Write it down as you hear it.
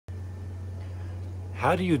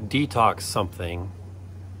How do you detox something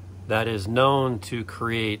that is known to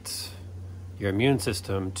create your immune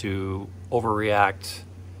system to overreact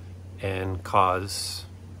and cause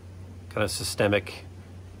kind of systemic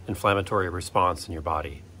inflammatory response in your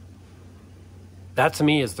body? That to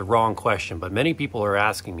me is the wrong question, but many people are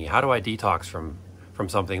asking me, how do I detox from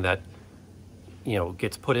something that,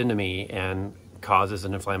 gets put into me and causes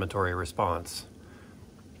an inflammatory response?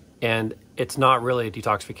 And it's not really a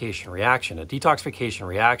detoxification reaction. A detoxification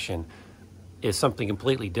reaction is something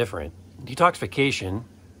completely different. Detoxification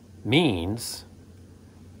means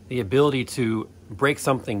the ability to break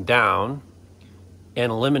something down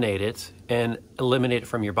and eliminate it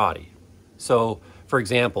from your body. So, for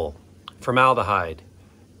example, formaldehyde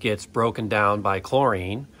gets broken down by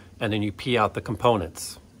chlorine, and then you pee out the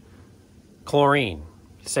components. Chlorine,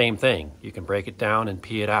 same thing. You can break it down and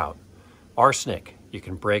pee it out. Arsenic, you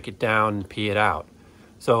can break it down and pee it out.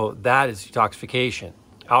 So that is detoxification.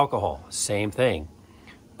 Alcohol, same thing.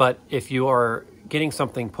 But if you are getting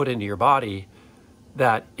something put into your body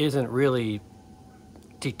that isn't really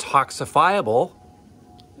detoxifiable,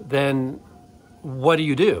 then what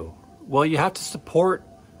do? Well, you have to support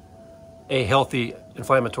a healthy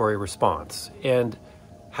inflammatory response. And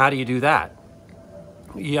how do you do that?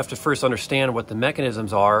 You have to first understand what the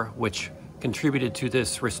mechanisms are which contributed to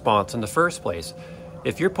this response in the first place.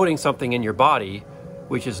 If you're putting something in your body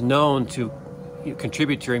which is known to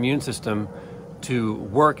contribute to your immune system to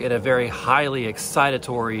work at a very highly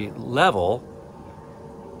excitatory level,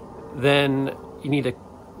 then you need to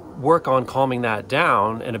work on calming that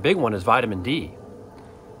down, and a big one is vitamin D.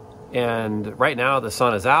 And right now the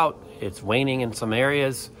sun is out, it's waning in some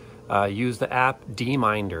areas. Use the app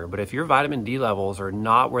D-Minder. But if your vitamin D levels are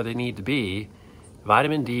not where they need to be,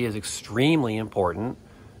 vitamin D is extremely important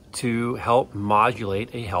to help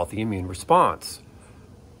modulate a healthy immune response.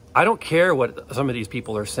 I don't care what some of these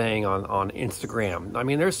people are saying on Instagram. I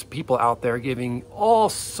mean, there's people out there giving all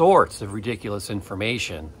sorts of ridiculous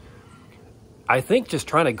information. I think just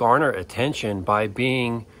trying to garner attention by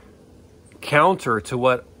being counter to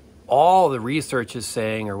what all the research is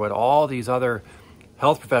saying or what all these other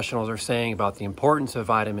health professionals are saying about the importance of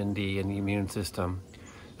vitamin D in the immune system.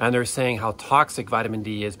 And they're saying how toxic vitamin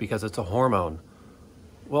D is because it's a hormone.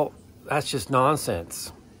 Well, that's just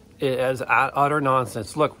nonsense. It is utter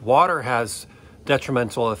nonsense. Look, water has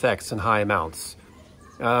detrimental effects in high amounts.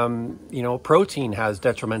 Protein has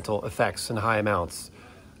detrimental effects in high amounts.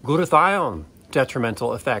 Glutathione,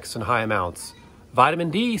 detrimental effects in high amounts.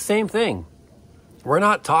 Vitamin D, same thing. We're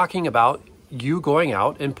not talking about you going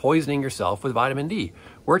out and poisoning yourself with vitamin D.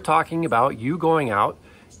 We're talking about you going out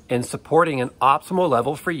and supporting an optimal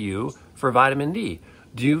level for you for vitamin D.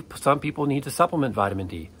 Some people need to supplement vitamin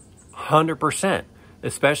D? 100%,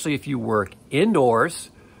 especially if you work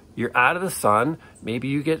indoors, you're out of the sun, maybe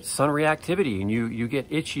you get sun reactivity and you get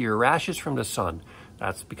itchy or rashes from the sun.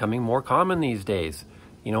 That's becoming more common these days.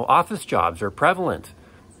 Office jobs are prevalent.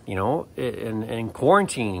 And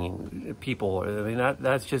quarantining people, I mean,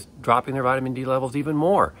 that's just dropping their vitamin D levels even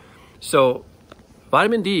more. So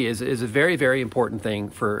vitamin D is a very, very important thing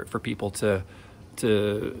for people to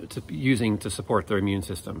using to support their immune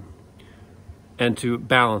system and to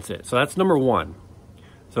balance it. So that's number one.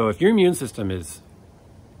 So if your immune system is,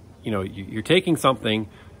 you're taking something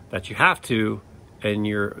that you have to, and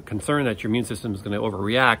you're concerned that your immune system is going to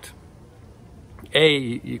overreact,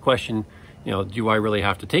 you question, do I really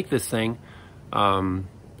have to take this thing? Or,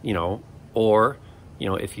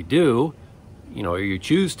 if you do, or you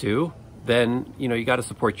choose to, then, you got to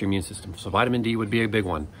support your immune system. So vitamin D would be a big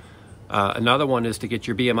one. Another one is to get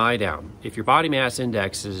your BMI down. If your body mass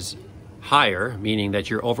index is higher, meaning that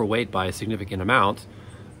you're overweight by a significant amount,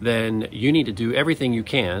 then you need to do everything you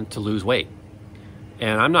can to lose weight.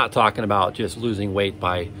 And I'm not talking about just losing weight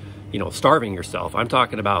by, starving yourself. I'm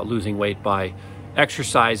talking about losing weight by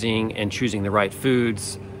exercising and choosing the right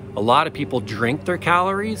foods. A lot of people drink their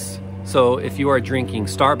calories. So if you are drinking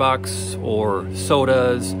Starbucks or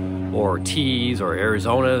sodas or teas or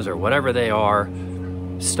Arizonas or whatever they are,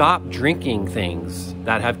 stop drinking things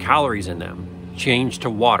that have calories in them. Change to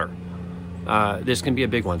water. This can be a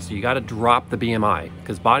big one. So you got to drop the BMI,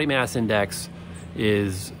 because body mass index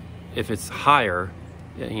is, if it's higher,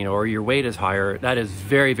 or your weight is higher, that is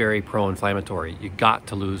very, very pro-inflammatory. You got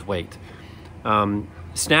to lose weight.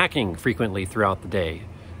 Snacking frequently throughout the day.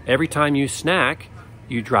 Every time you snack,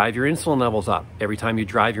 you drive your insulin levels up. Every time you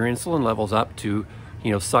drive your insulin levels up to,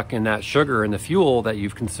 suck in that sugar and the fuel that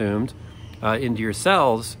you've consumed into your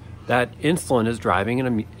cells, that insulin is driving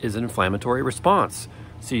an inflammatory response.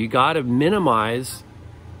 So you got to minimize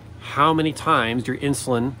how many times your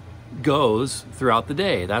insulin goes throughout the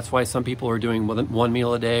day. That's why some people are doing one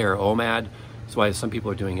meal a day or OMAD. That's why some people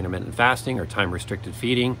are doing intermittent fasting or time-restricted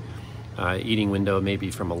feeding. Eating window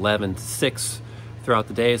maybe from 11 to 6 throughout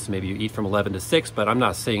the day. So maybe you eat from 11 to 6, but I'm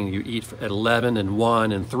not saying you eat at 11 and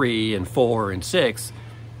 1 and 3 and 4 and 6.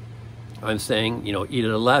 I'm saying, you know, eat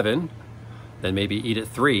at 11, then maybe eat at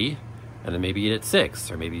 3, and then maybe eat at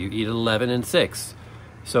 6, or maybe you eat at 11 and 6.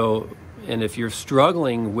 So, and if you're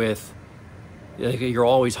struggling with, you're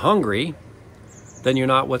always hungry, then you're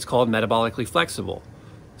not what's called metabolically flexible.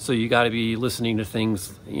 So you got to be listening to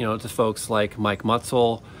things, you know, to folks like Mike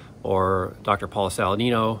Mutzel or Dr. Paul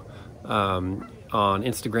Saladino on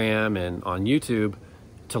Instagram and on YouTube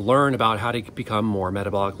to learn about how to become more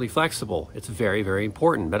metabolically flexible. It's very, very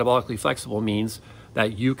important. Metabolically flexible means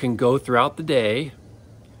that you can go throughout the day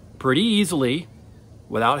pretty easily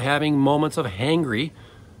without having moments of hangry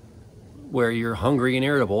where you're hungry and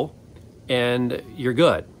irritable, and you're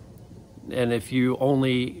good. And if you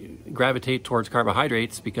only gravitate towards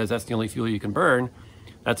carbohydrates because that's the only fuel you can burn,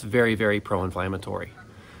 that's very, very pro-inflammatory.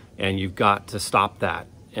 And you've got to stop that.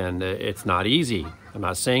 And it's not easy. I'm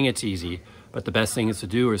not saying it's easy, but the best thing is to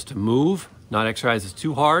do is to move, not exercise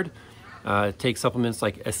too hard. Take supplements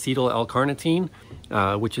like acetyl L-carnitine,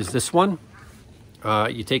 which is this one.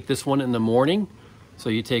 You take this one in the morning. So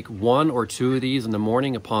you take 1 or 2 of these in the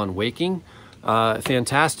morning upon waking.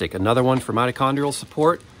 Fantastic. Another one for mitochondrial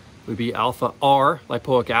support would be alpha R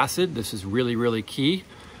lipoic acid. This is really, really key.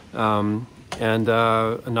 And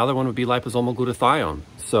another one would be liposomal glutathione.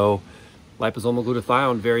 So liposomal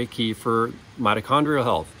glutathione, very key for mitochondrial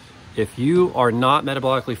health. If you are not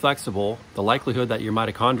metabolically flexible, the likelihood that your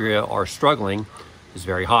mitochondria are struggling is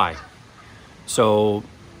very high. So,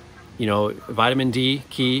 you know, vitamin D,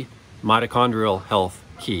 key, mitochondrial health,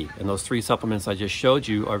 key. And those 3 supplements I just showed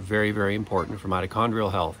you are very, very important for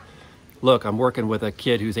mitochondrial health. Look, I'm working with a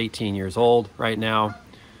kid who's 18 years old right now,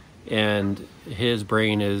 and his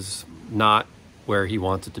brain is not where he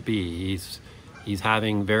wants it to be. He's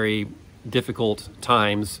having very difficult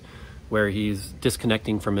times where he's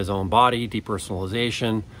disconnecting from his own body,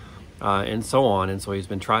 depersonalization, and so on. And so he's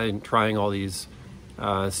been trying all these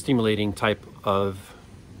stimulating type of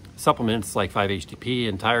supplements like 5-HTP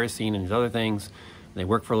and tyrosine and these other things. And they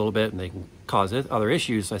work for a little bit and they can cause other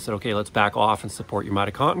issues. So I said, okay, let's back off and support your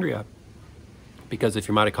mitochondria. Because if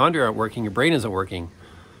your mitochondria aren't working, your brain isn't working,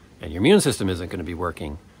 and your immune system isn't going to be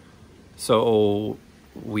working. So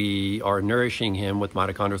we are nourishing him with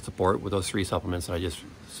mitochondrial support with those 3 supplements that I just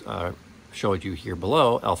showed you here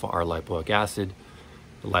below: alpha R lipoic acid,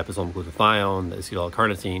 the liposomal glutathione, the acetyl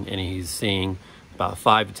L-carnitine, and he's seeing about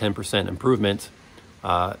 5 to 10% improvement,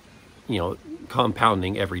 you know,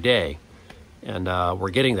 compounding every day. And we're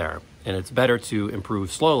getting there. And it's better to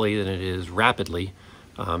improve slowly than it is rapidly,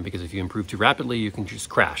 because if you improve too rapidly, you can just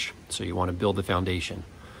crash. So you want to build the foundation.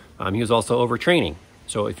 He was also overtraining.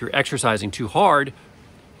 So if you're exercising too hard,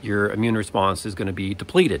 your immune response is going to be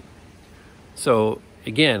depleted. So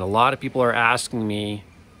again, a lot of people are asking me,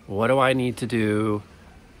 what do I need to do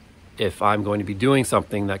if I'm going to be doing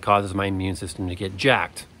something that causes my immune system to get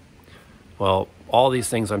jacked? Well, all these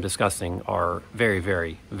things I'm discussing are very,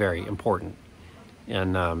 very, very important.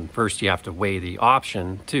 And first you have to weigh the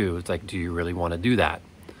option too. It's like, do you really want to do that?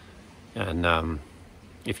 And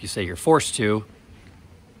if you say you're forced to,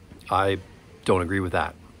 I don't agree with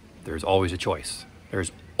that. There's always a choice.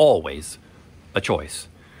 There's always a choice.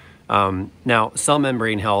 Now, cell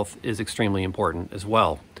membrane health is extremely important as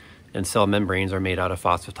well. And cell membranes are made out of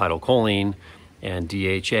phosphatidylcholine and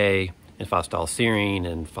DHA and phosphatidylserine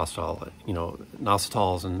and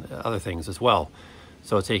inositols and other things as well.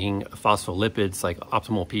 So taking phospholipids like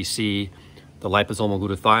optimal PC, the liposomal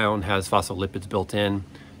glutathione has phospholipids built in.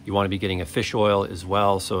 You want to be getting a fish oil as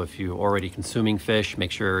well. So if you're already consuming fish, make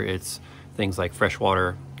sure it's things like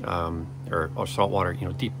freshwater or saltwater,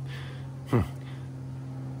 deep.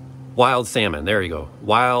 Wild salmon, there you go.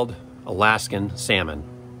 Wild Alaskan salmon.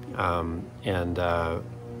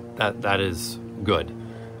 That is good.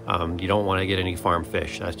 You don't want to get any farm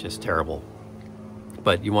fish. That's just terrible.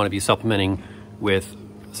 But you want to be supplementing with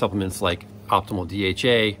supplements like optimal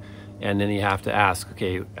DHA, and then you have to ask,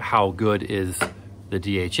 okay, how good is the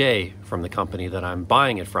DHA from the company that I'm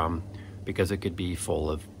buying it from, because it could be full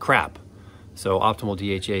of crap. So optimal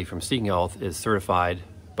DHA from Seeking Health is certified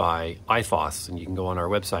by IFOS, and you can go on our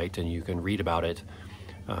website and you can read about it.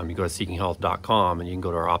 You go to seekinghealth.com and you can go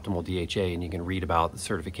to our optimal DHA and you can read about the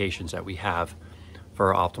certifications that we have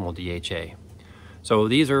for our optimal DHA. So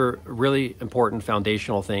these are really important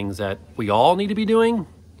foundational things that we all need to be doing,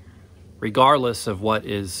 regardless of what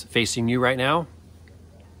is facing you right now.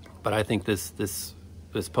 But I think this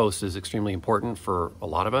post is extremely important for a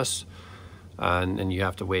lot of us. and you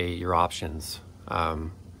have to weigh your options.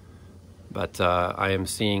 But I am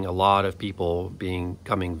seeing a lot of people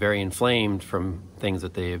becoming very inflamed from things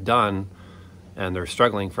that they have done, and they're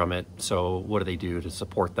struggling from it. So what do they do to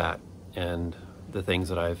support that? And the things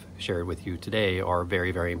that I've shared with you today are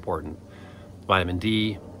very, very important. Vitamin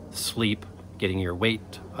D, sleep, getting your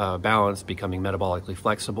weight balanced, becoming metabolically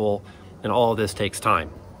flexible, and all of this takes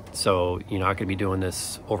time. So you're not going to be doing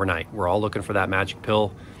this overnight. We're all looking for that magic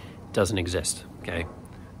pill. It doesn't exist, okay?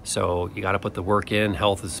 So you got to put the work in.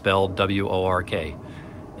 Health is spelled W-O-R-K.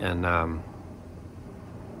 And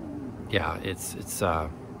yeah, it's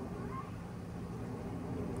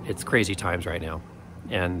crazy times right now.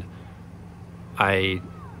 And I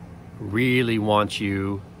really want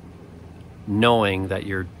you knowing that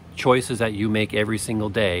your choices that you make every single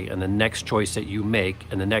day, and the next choice that you make,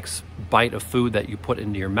 and the next bite of food that you put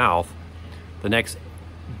into your mouth, the next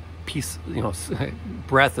piece,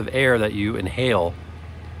 breath of air that you inhale,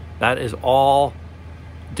 that is all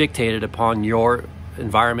dictated upon your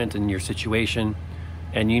environment and your situation,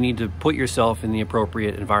 and you need to put yourself in the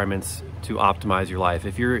appropriate environments to optimize your life.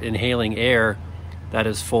 If you're inhaling air that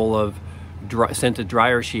is full of scented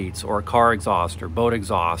dryer sheets, or car exhaust, or boat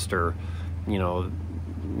exhaust, or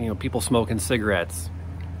people smoking cigarettes,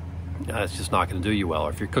 it's just not going to do you well. Or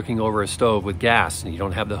if you're cooking over a stove with gas and you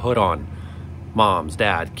don't have the hood on, moms,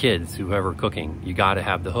 dad, kids, whoever cooking, you got to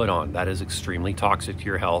have the hood on. That is extremely toxic to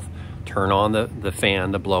your health. Turn on the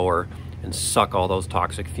fan, the blower, and suck all those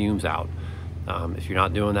toxic fumes out. If you're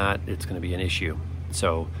not doing that, it's going to be an issue.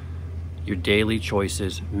 So your daily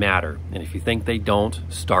choices matter. And if you think they don't,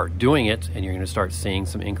 start doing it, and you're going to start seeing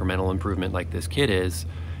some incremental improvement like this kid is,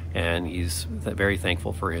 and he's very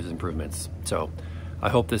thankful for his improvements. So I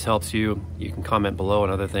hope this helps you. You can comment below on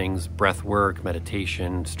other things: breath work,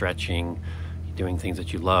 meditation, stretching, doing things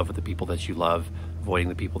that you love with the people that you love, avoiding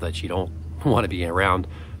the people that you don't want to be around,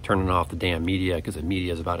 turning off the damn media, because the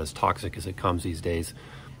media is about as toxic as it comes these days.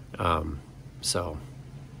 So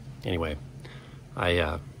anyway,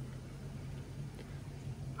 I'm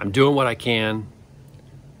doing what I can.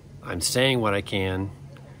 I'm saying what I can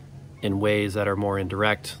in ways that are more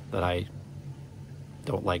indirect, that I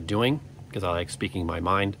don't like doing, because I like speaking my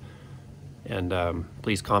mind. And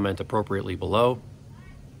please comment appropriately below,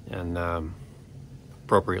 and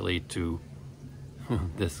appropriately to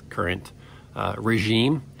this current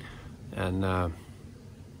regime. And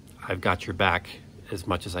I've got your back as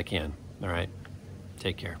much as I can. All right,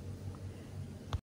 take care.